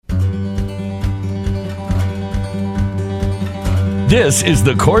This is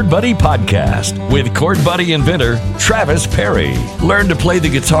the Chord Buddy Podcast with Chord Buddy inventor Travis Perry. Learn to play the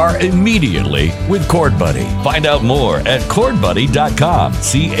guitar immediately with Chord Buddy. Find out more at chordbuddy.com.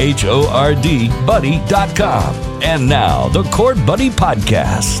 CHORD buddy.com. And now, the Chord Buddy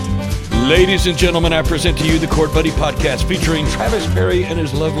Podcast. Ladies and gentlemen, I present to you the Chord Buddy Podcast featuring Travis Perry and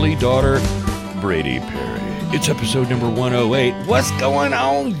his lovely daughter, Brady Perry. It's episode number 108. What's going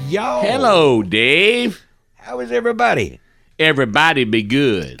on, y'all? Hello, Dave. How is everybody? Everybody be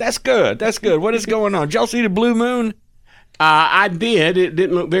good. That's good. That's good. What is going on? Did y'all see the blue moon? I did. It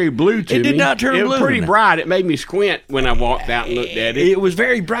didn't look very blue to me. It did not turn blue. It was pretty bright. It made me squint when I walked out and looked at it. It was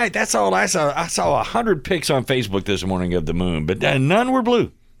very bright. That's all I saw. I saw 100 pics on Facebook this morning of the moon, but none were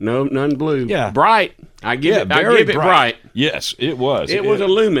blue. No, none blue. Yeah. Bright. I give it bright. Yes, it was. It was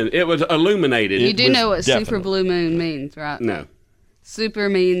illuminated. You do know what definitely. super blue moon means, right? No. Super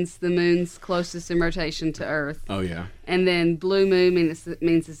means the moon's closest in rotation to Earth. Oh, yeah. And then blue moon means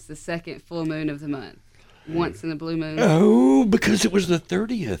it's the second full moon of the month. Once in a blue moon. Oh, because it was the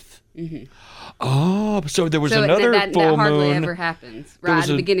 30th. Mm-hmm. Oh, so there was another full moon. That hardly ever happens, right at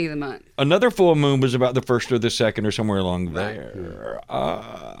the beginning of the month. Another full moon was about the first or the second or somewhere along there.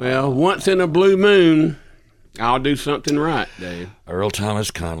 Well, once in a blue moon, I'll do something right, Dave. Earl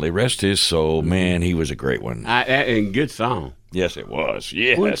Thomas Conley, rest his soul. Man, he was a great one. And good song. Yes, it was.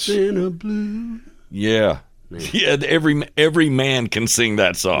 Yes. Once in a blue. Yeah. Yeah, every man can sing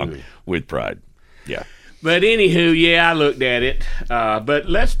that song with pride. Yeah. But anywho, yeah, I looked at it. But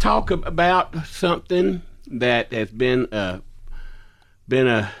let's talk about something that has been a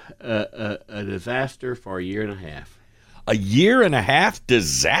disaster for a year and a half. A year and a half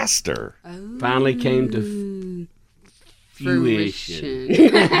disaster. Oh. Finally came to fruition.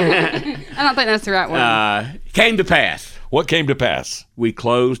 I don't think that's the right word. Came to pass. What came to pass? We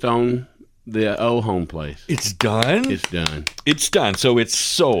closed on the old home place. It's done? It's done. It's done. So it's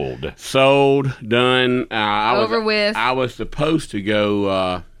sold. Sold, done. Over with. I was supposed to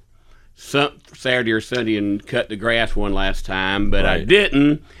go Saturday or Sunday and cut the grass one last time, but I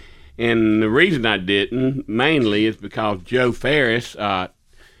didn't. And the reason I didn't mainly is because Joe Ferris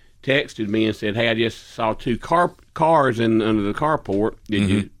texted me and said, "Hey, I just saw two cars under the carport. Did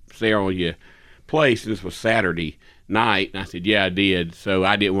you sell your place?" This was Saturday night, and I said, "Yeah, I did." So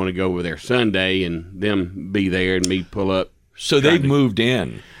I didn't want to go over there Sunday and them be there and me pull up. So they've moved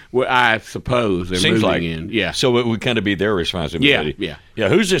in. Well, I suppose they're Seems moving like in. Yeah. So it would kind of be their responsibility. Yeah.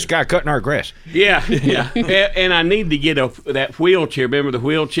 Who's this guy cutting our grass? Yeah. And I need to get that wheelchair. Remember the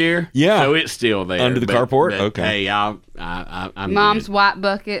wheelchair? Yeah. So it's still there Under the carport? But, okay. Hey, I'm Mom's good. white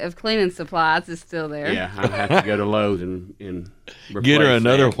bucket of cleaning supplies is still there. Yeah, I'll have to go to Lowe's and replace Get her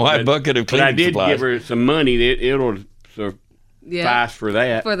another that. white bucket of cleaning supplies. But I did give her some money. It'll suffice for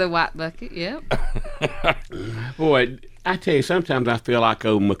that. For the white bucket, yep. Boy, I tell you, sometimes I feel like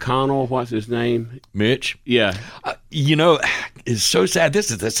McConnell, what's his name? Mitch? Yeah. It's so sad. This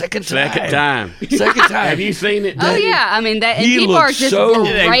is the second time. Second time. Have you seen it? Oh, yeah. I mean, and He people are looks just so-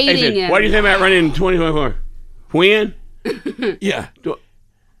 berating him. What do you think about running in 2024? When? Yeah.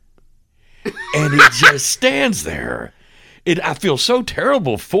 And he just stands there. I feel so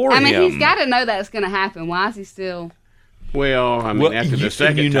terrible for him. I mean, he's got to know that's going to happen. Why is he still... Well, I mean, after the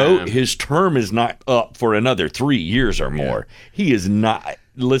second time. His term is not up for another 3 years or more. He is not.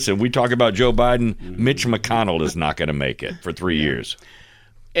 Listen, we talk about Joe Biden. Mitch McConnell is not going to make it for 3 years.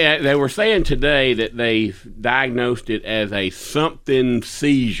 They were saying today that they've diagnosed it as a something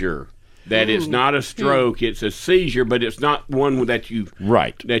seizure. That it's not a stroke, it's a seizure, but it's not one that you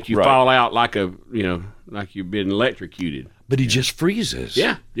fall out like like you've been electrocuted. But he just freezes.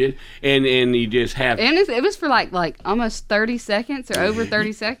 Yeah, and you just have. And it was for like almost 30 seconds or over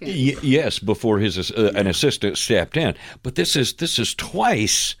 30 seconds. Yes, before his an assistant stepped in. But this is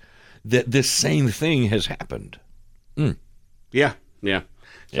twice that this same thing has happened. Yeah.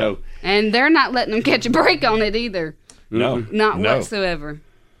 So and they're not letting them catch a break on it either. No, Not whatsoever.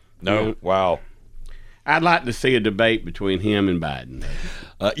 No, wow. I'd like to see a debate between him and Biden.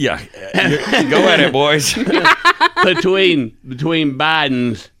 Yeah, go at it, boys. between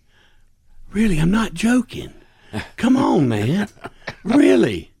Biden's. Really, I'm not joking. Come on, man.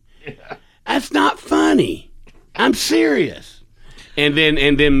 Really, that's not funny. I'm serious. And then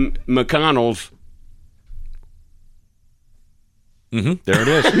McConnell's. There it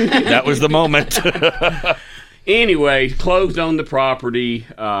is. That was the moment. Anyway, closed on the property.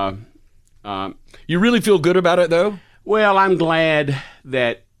 You really feel good about it, though? Well, I'm glad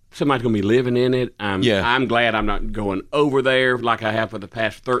that somebody's going to be living in it. Yeah. I'm glad I'm not going over there like I have for the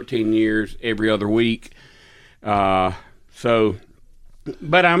past 13 years every other week. So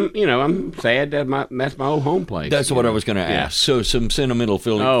But I'm sad that that's my old home place. That's what I was going to ask. So some sentimental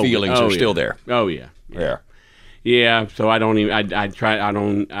feelings are still there. Oh yeah. Yeah, so I don't even.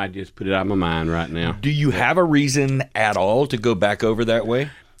 I just put it out of my mind right now. Do you have a reason at all to go back over that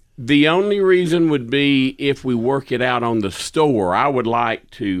way? The only reason would be if we work it out on the store. I would like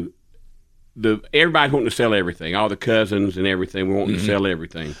to. Everybody's wanting to sell everything. All the cousins and everything. We want to sell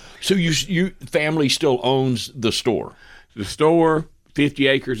everything. So you family still owns the store. The store, 50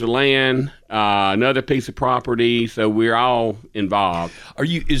 acres of land, another piece of property, so we're all involved.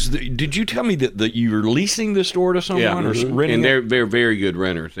 Did you tell me that you're leasing the store to someone or renting? And they're very good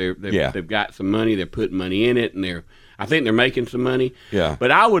renters. They've got some money. They're putting money in it, and I think they're making some money. Yeah.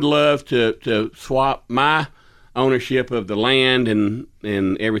 But I would love to swap my ownership of the land and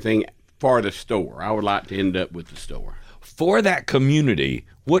everything for the store. I would like to end up with the store. For that community,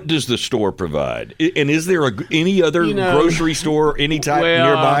 what does the store provide? And is there any other grocery store, any type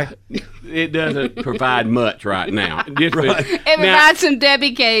nearby? It doesn't provide much right now. It provides some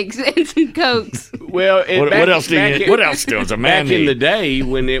Debbie cakes and some Cokes. Well, what else does a man need? Back in the day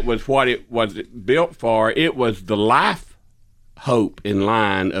when it was what it was built for, it was the life hope and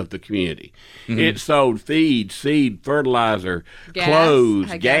line of the community. Mm-hmm. It sold feed, seed, fertilizer,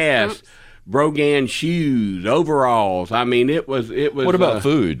 clothes, gas. Brogan shoes, overalls. I mean, it was. What about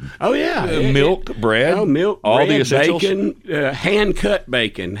food? Oh yeah, milk, bread. Oh, milk, all bread, the essentials. Bacon, hand cut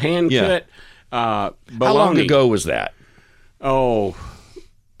bacon, cut. Bologna. How long ago was that? Oh,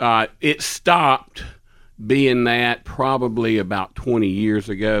 it stopped being that probably about 20 years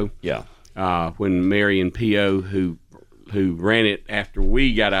ago. Yeah. When Mary and P.O., who ran it after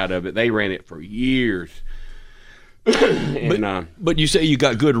we got out of it, they ran it for years. But you say you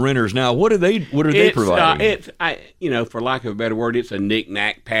got good renters now. What are they providing? For lack of a better word, it's a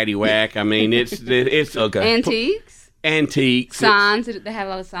knick-knack, paddywhack. I mean, it's okay. Antiques. Signs. They have a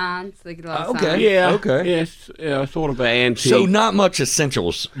lot of signs. They get a lot of signs. Yeah. Okay. It's sort of an antique. So not much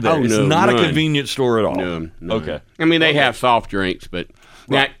essentials there. Oh, it's no, not none. A convenience store at all. None. Okay. I mean, they have soft drinks, but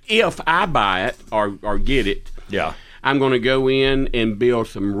now if I buy it or get it, I'm going to go in and build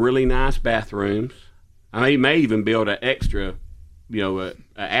some really nice bathrooms. I may even build an extra, a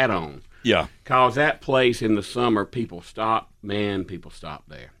add-on. Yeah. Because that place in the summer, people stop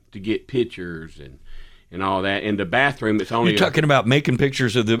there to get pictures and all that. And the bathroom, it's only... You're talking about making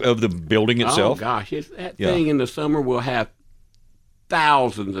pictures of the building itself? Oh, gosh. That thing in the summer will have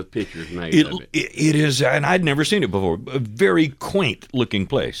thousands of pictures made of it. It is, and I'd never seen it before, a very quaint-looking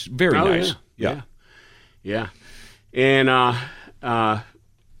place. Very nice. Yeah. And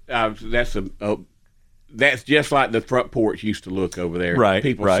that's just like the front porch used to look over there. Right.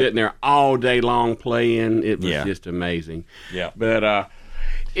 People sitting there all day long playing. It was just amazing. Yeah. But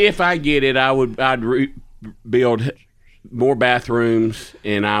if I get it, I'd build more bathrooms,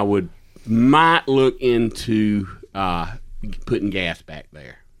 and I might look into putting gas back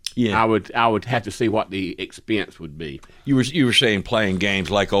there. Yeah. I would have to see what the expense would be. You were saying playing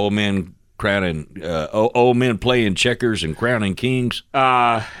games like old men playing checkers and crowning kings.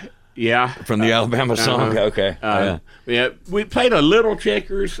 Yeah. From the Alabama song? Okay. Yeah, we played a little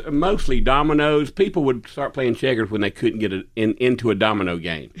checkers, mostly dominoes. People would start playing checkers when they couldn't get into a domino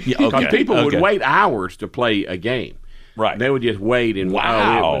game. Yeah, okay. Because people would wait hours to play a game. Right. They would just wait and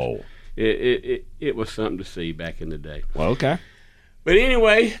wow. It was something to see back in the day. Well, okay. But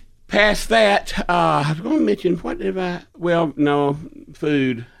anyway, past that, I was going to mention,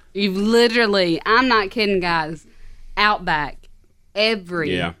 food. You've literally, I'm not kidding, guys, Outback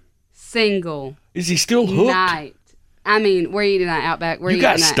every single Is he still hooked? night. I mean, where are you eating at Outback? You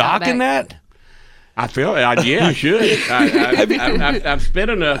got stock in that? I feel I should. I've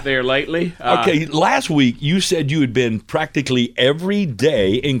spent enough there lately. Okay, last week you said you had been practically every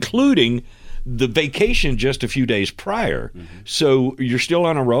day, including the vacation just a few days prior. Mm-hmm. So you're still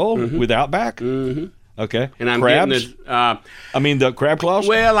on a roll with Outback? Mm-hmm. Okay. And I'm crabs? getting this, the crab claws?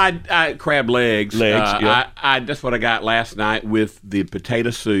 Well, I crab legs. Yeah. That's what I got last night with the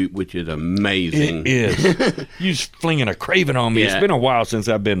potato soup, which is amazing. It is. You're just flinging a craving on me. Yeah. It's been a while since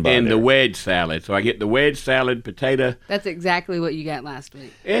I've been by And there. the wedge salad. So I get the wedge salad, potato. That's exactly what you got last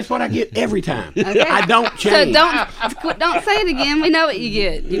week. That's what I get every time. Okay. I don't change. So don't say it again. We know what you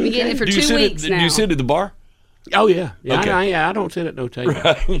get. You've been getting it for 2 weeks now. Do you sit at the bar? Oh, yeah. Okay. I don't sit at no table.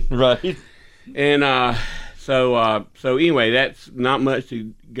 Right. And so anyway, that's not much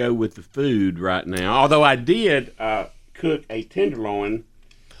to go with the food right now. Although I did cook a tenderloin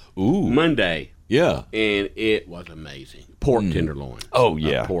Monday. Yeah. And it was amazing. Pork tenderloin. Oh,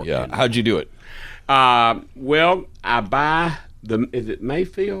 yeah. Tenderloin. How'd you do it? Well, I buy Is it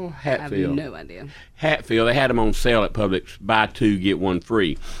Mayfield? Hatfield. I have no idea. Hatfield. They had them on sale at Publix. Buy 2 get 1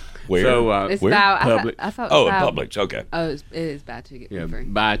 free. Where? So It's where? Publix. I thought it was at Publix. Okay. Oh, it is buy 2 get 1 free.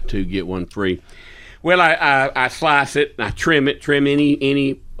 Buy 2 get 1 free. Well, I slice it. And I trim it. Trim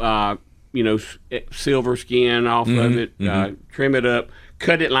any silver skin off of it. Trim it up.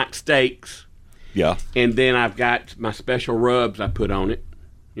 Cut it like steaks. Yeah. And then I've got my special rubs I put on it.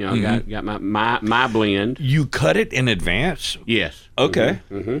 Got my blend. You cut it in advance? Yes. Okay.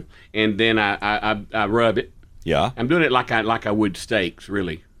 And then I rub it. Yeah. I'm doing it like I would steaks,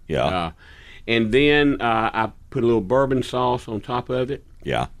 really. Yeah. And then I put a little bourbon sauce on top of it.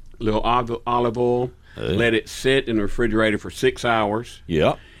 Yeah. A little olive oil. Let it sit in the refrigerator for 6 hours.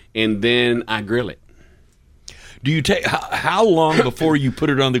 Yeah. And then I grill it. Do you take how long before you put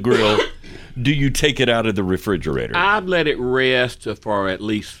it on the grill? Do you take it out of the refrigerator? I've let it rest for at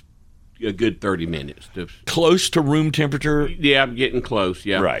least a good 30 minutes. Close to room temperature? Yeah, I'm getting close,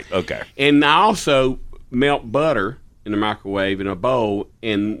 yeah. Right, okay. And I also melt butter in the microwave in a bowl,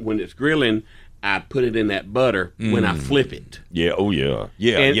 and when it's grilling, I put it in that butter when I flip it. Yeah, oh yeah.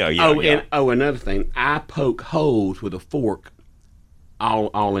 Yeah, And, yeah. And another thing, I poke holes with a fork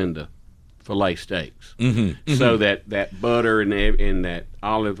all in the filet steaks, so that butter and that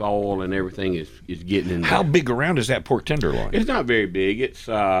olive oil and everything is getting in there. How big around is that pork tenderloin? It's not very big. It's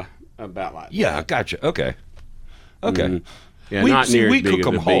about like Yeah, gotcha. Okay. Yeah, not near as we big cook as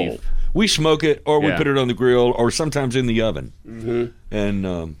them the whole. beef. We smoke it, or we Yeah. put it on the grill, or sometimes in the oven.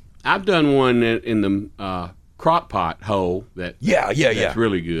 And I've done one in the crock pot hole that's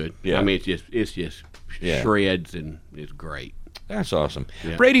really good. Yeah. I mean, it's just Yeah. shreds and it's great. that's awesome.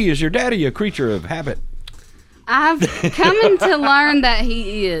 Yeah. Brady, is your daddy a creature of habit? I've come to learn that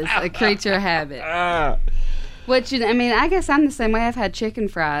he is a creature of habit. Which, I mean, I guess I'm the same way. I've had chicken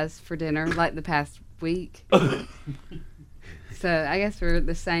fries for dinner like the past week. So I guess we're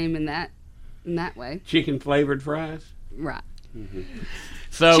the same in that way. Chicken flavored fries. Right.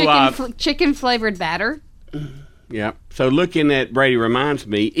 So Chicken flavored batter. yeah. So looking at Brady reminds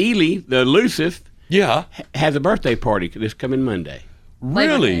me, Ely, the elusive, Yeah. has a birthday party this coming Monday,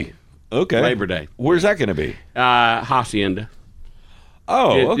 Really? Day. Okay. Labor Day. Where's that going to be? Hacienda.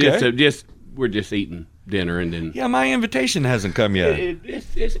 Oh, okay. We're just eating dinner and then Yeah, my invitation hasn't come yet.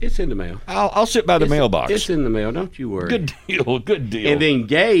 it's in the mail. I'll sit by the mailbox. It's in the mail. Don't you worry. Good deal. Good deal. And then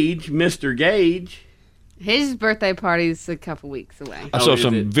Gage, Mr. Gage. His birthday party's a couple weeks away. I saw is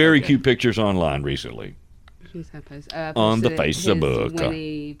some it? very Okay. cute pictures online recently. Who's I post? On the posted Facebook. His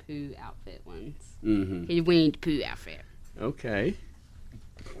Winnie Pooh outfit ones. Mm-hmm. His Winnie Pooh outfit. Okay.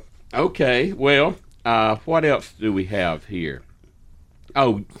 Well, what else do we have here?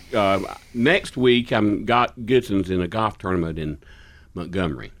 Oh, next week I'm got Goodson's in a golf tournament in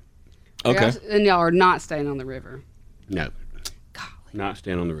Montgomery. Okay. And y'all are not staying on the river. No, Golly. not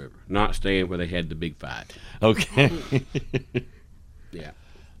staying on the river. Not staying where they had the big fight. Okay. Yeah.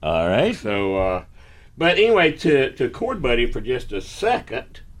 All right. So, but anyway, to Chord Buddy for just a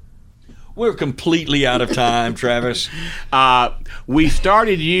second. We're completely out of time, Travis. We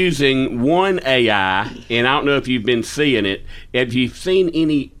started using one AI, and I don't know if you've been seeing it. Have you seen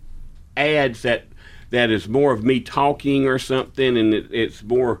any ads that is more of me talking or something, and it's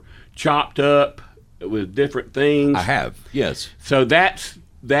more chopped up with different things? I have, yes. So that's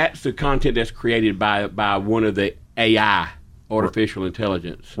the content that's created by one of the AI, artificial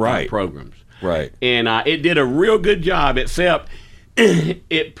intelligence programs. Right. And it did a real good job, except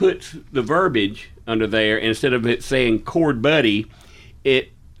it puts the verbiage under there. Instead of it saying Chord Buddy,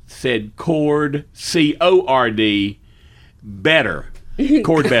 it said Chord, C-O-R-D, better.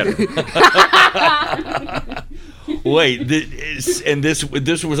 Chord better. Wait, this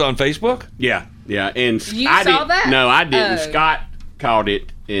was on Facebook? Yeah. And You saw that? No, I didn't. Oh. Scott caught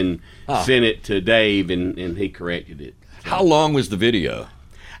it and sent it to Dave, and he corrected it. How long was the video?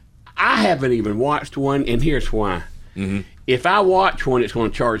 I haven't even watched one, and here's why. Mm-hmm. If I watch one, it's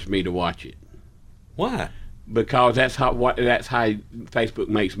going to charge me to watch it. Why? Because that's how Facebook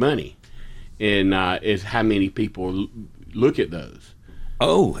makes money, and is how many people look at those.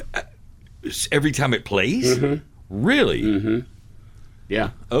 Oh, every time it plays? Mm-hmm. Really? Mm-hmm.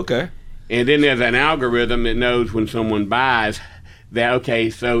 Yeah. Okay. And then there's an algorithm that knows when someone buys that. Okay,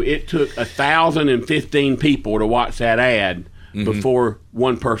 so it took 1,015 people to watch that ad before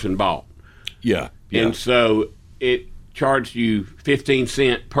one person bought. Yeah. And so it charged you 15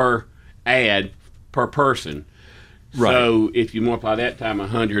 cents per ad per person. Right. So if you multiply that time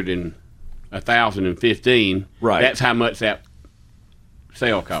 100 and 1,015, right, that's how much that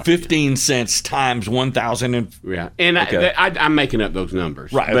sale cost. 15 cents times 1,000 and yeah. And okay. I'm making up those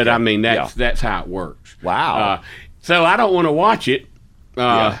numbers, right? But okay. I mean that's how it works. Wow. So I don't want to watch it.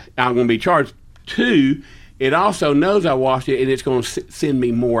 I'm going to be charged. 2, it also knows I watched it, and it's going to send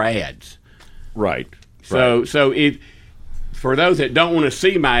me more ads. Right. So if for those that don't want to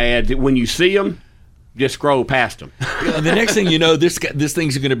see my ads, when you see them, just scroll past them. The next thing you know, this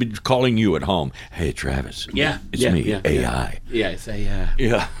thing's going to be calling you at home. Hey, Travis. It's me, AI. Yeah, it's AI.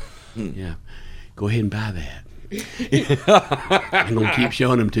 Yeah. Yeah. Go ahead and buy that. I'm going to keep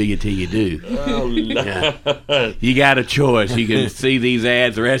showing them to you till you do. Oh, yeah. You got a choice. You can see these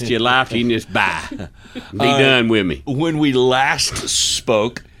ads the rest of your life. You can just buy. Be done with me. When we last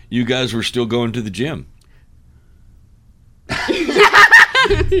spoke, you guys were still going to the gym.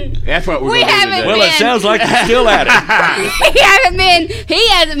 That's what we're going to do today. Well, it sounds like you're still at it. He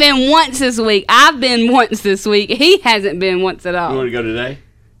hasn't been once this week. I've been once this week. He hasn't been once at all. You want to go today?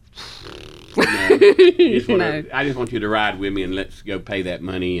 No. I just want you to ride with me and let's go pay that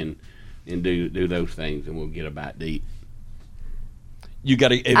money and do those things, and we'll get a bite to eat. You got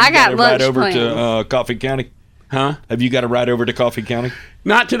to got ride lunch over plans. to Coffee County? Huh? Have you got to ride over to Coffee County?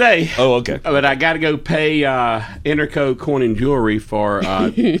 Not today. Oh, okay. But I got to go pay Interco Coin and Jewelry for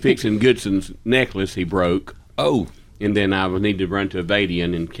fixing Goodson's necklace he broke. Oh. And then I would need to run to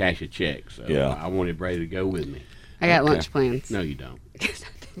Avadian and cash a check. So I wanted Bray to go with me. I got lunch plans. No, you don't.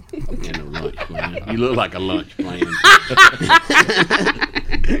 And a lunch plan. You look like a lunch plan.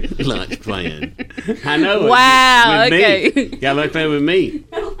 Lunch plan. I know. Wow. With Okay. Me. Got lunch plan with me.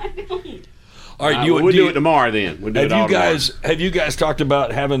 All right, we'll do it tomorrow then. We'll do it all tomorrow. Have you guys talked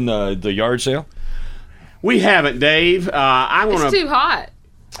about having the yard sale? We haven't, Dave. It's too hot.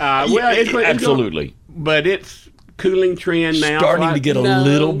 It's absolutely. But it's cooling trend now. Starting to get a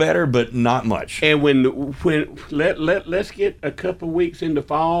little better, but not much. And when let's get a couple weeks into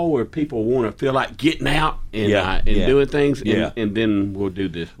fall where people want to feel like getting out and doing things, and then we'll do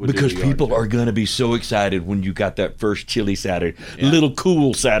this. Because people are going to be so excited when you got that first chilly Saturday, little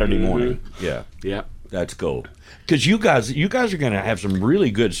cool Saturday morning. Yeah, that's cool. Because you guys are going to have some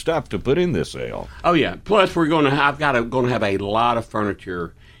really good stuff to put in this sale. Oh yeah. Plus, we're going to have a lot of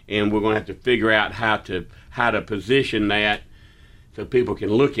furniture, and we're going to have to figure out how to position that so people can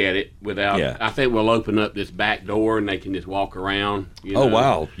look at it without. Yeah. I think we'll open up this back door and they can just walk around. Oh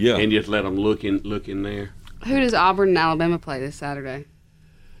wow! Yeah. And just let them look in there. Who does Auburn and Alabama play this Saturday?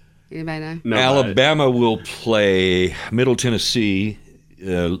 Anybody know? Nobody. Alabama will play Middle Tennessee.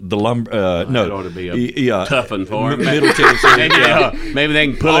 No, that ought to be a tough one for them. Middle Tennessee. Maybe they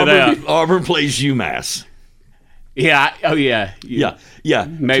can pull it out. Auburn plays UMass. Yeah. Oh yeah. Yeah.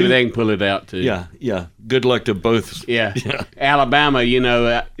 Maybe they can pull it out too. Yeah. Good luck to both. Yeah. Alabama,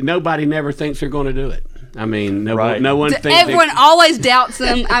 nobody never thinks they're going to do it. I mean, no one thinks. Everyone always doubts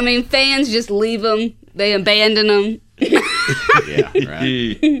them. I mean, fans just leave them. They abandon them. Yeah,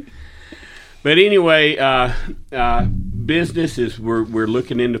 right. But anyway, business is we're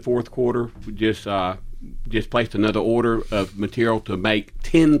looking into fourth quarter. We just placed another order of material to make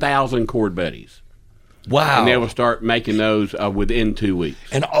 10,000 Chord Buddies. Wow. And they will start making those within 2 weeks.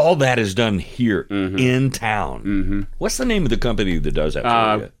 And all that is done here in town. Mm-hmm. What's the name of the company that does that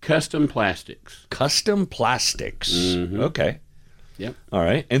for you? Custom Plastics. Custom Plastics. Mm-hmm. Okay. Yep. All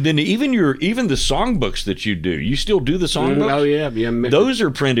right. And then even the songbooks that you do, you still do the songbooks? Oh, yeah. Those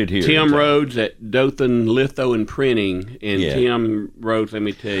are printed here. Tim Rhodes at Dothan Litho and Printing. And Tim Rhodes, let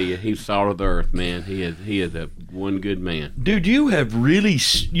me tell you, he's salt of the earth, man. He is a one good man. Dude, you have really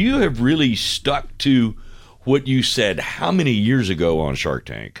stuck to what you said how many years ago on Shark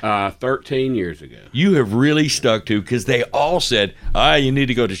Tank? 13 years ago. You have really stuck to, because they all said, you need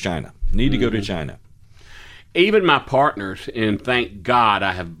to go to China. To go to China. Even my partners, and thank God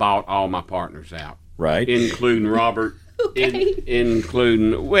I have bought all my partners out. Right. Including Robert. Okay.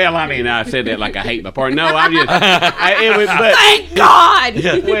 I said that like I hate my partner. No, I'm just. Thank God.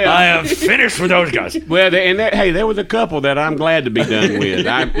 Well, I am finished with those guys. Well, there was a couple that I'm glad to be done with.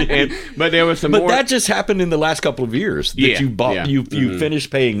 But there was some more. But that just happened in the last couple of years that you bought. Yeah. You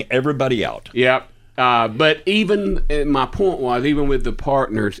finished paying everybody out. Yep. But even my point was, even with the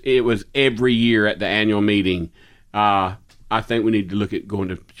partners, it was every year at the annual meeting. I think we need to look at going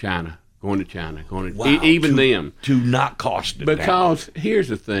to China. Even them. To not cost it. Because here's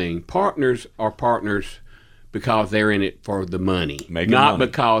the thing. Partners are partners because they're in it for the money. Not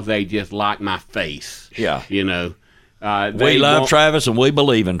because they just like my face. Yeah. We love Travis and we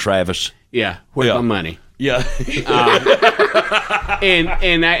believe in Travis. Yeah. Where's my money? Yeah. And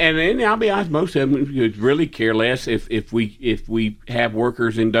I'll be honest, most of them really care less if we have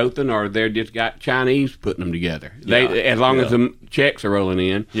workers in Dothan or they're just got Chinese putting them together. As long as the checks are rolling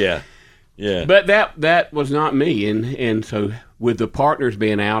in. Yeah. Yeah. But that was not me, and so with the partners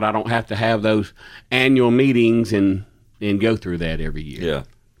being out, I don't have to have those annual meetings and go through that every year. Yeah.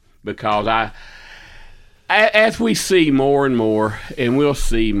 Because as we see more and more, and we'll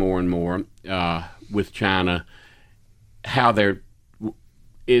see more and more with China, how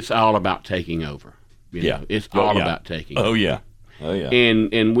it's all about taking over. You know, it's all about taking over. Oh, yeah. Oh, yeah.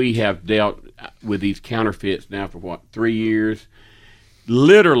 And we have dealt with these counterfeits now for 3 years.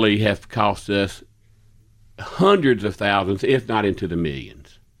 Literally have cost us hundreds of thousands, if not into the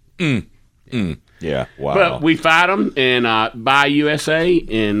millions. Yeah, wow. But we fight them and buy USA,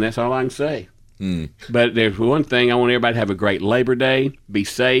 and that's all I can say. But there's one thing, I want everybody to have a great Labor Day. Be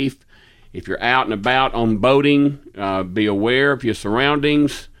safe. If you're out and about on boating, be aware of your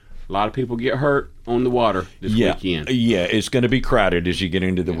surroundings. A lot of people get hurt on the water this weekend. Yeah, it's going to be crowded as you get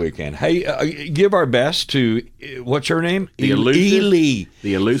into the weekend. Hey, give our best to, what's her name? Ely.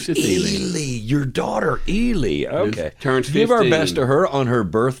 The elusive Ely. Ely, your daughter, Ely. Okay. Turns 15. Give our best to her on her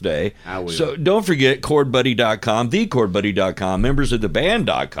birthday. I will. So don't forget chordbuddy.com, thechordbuddy.com,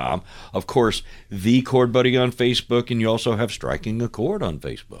 membersoftheband.com. Of course, The Chord Buddy on Facebook, and you also have Striking a Chord on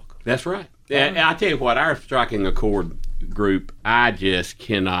Facebook. That's right. I tell you what, our Striking a Chord group, I just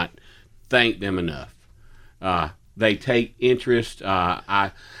cannot thank them enough. They take interest.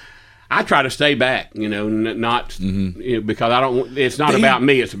 I try to stay back, not because I don't. It's not about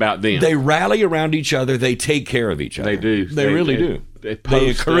me. It's about them. They rally around each other. They take care of each other. They do. They really do. They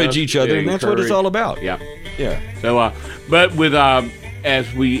encourage each other, and that's what it's all about. Yeah. So, but with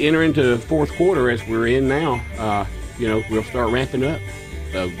as we enter into the fourth quarter, as we're in now, we'll start ramping up.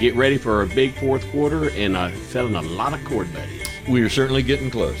 So get ready for a big fourth quarter and selling a lot of Chord Buddies. We are certainly getting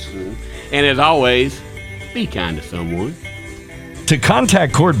close. And as always, be kind to someone. To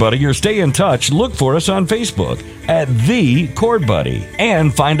contact Chord Buddy or stay in touch, look for us on Facebook at The Chord Buddy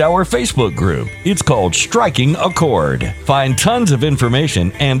and find our Facebook group. It's called Striking a Chord. Find tons of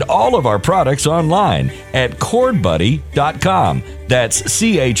information and all of our products online at chordbuddy.com. That's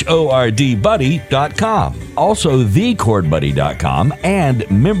CHORD buddy.com. Also thechordbuddy.com and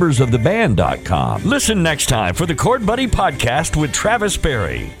membersoftheband.com. Listen next time for the Chord Buddy Podcast with Travis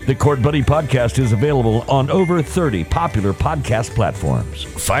Perry. The Chord Buddy Podcast is available on over 30 popular podcast platforms.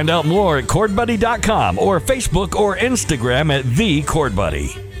 Find out more at chordbuddy.com or Facebook or Instagram at The Chord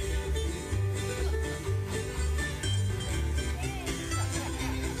Buddy.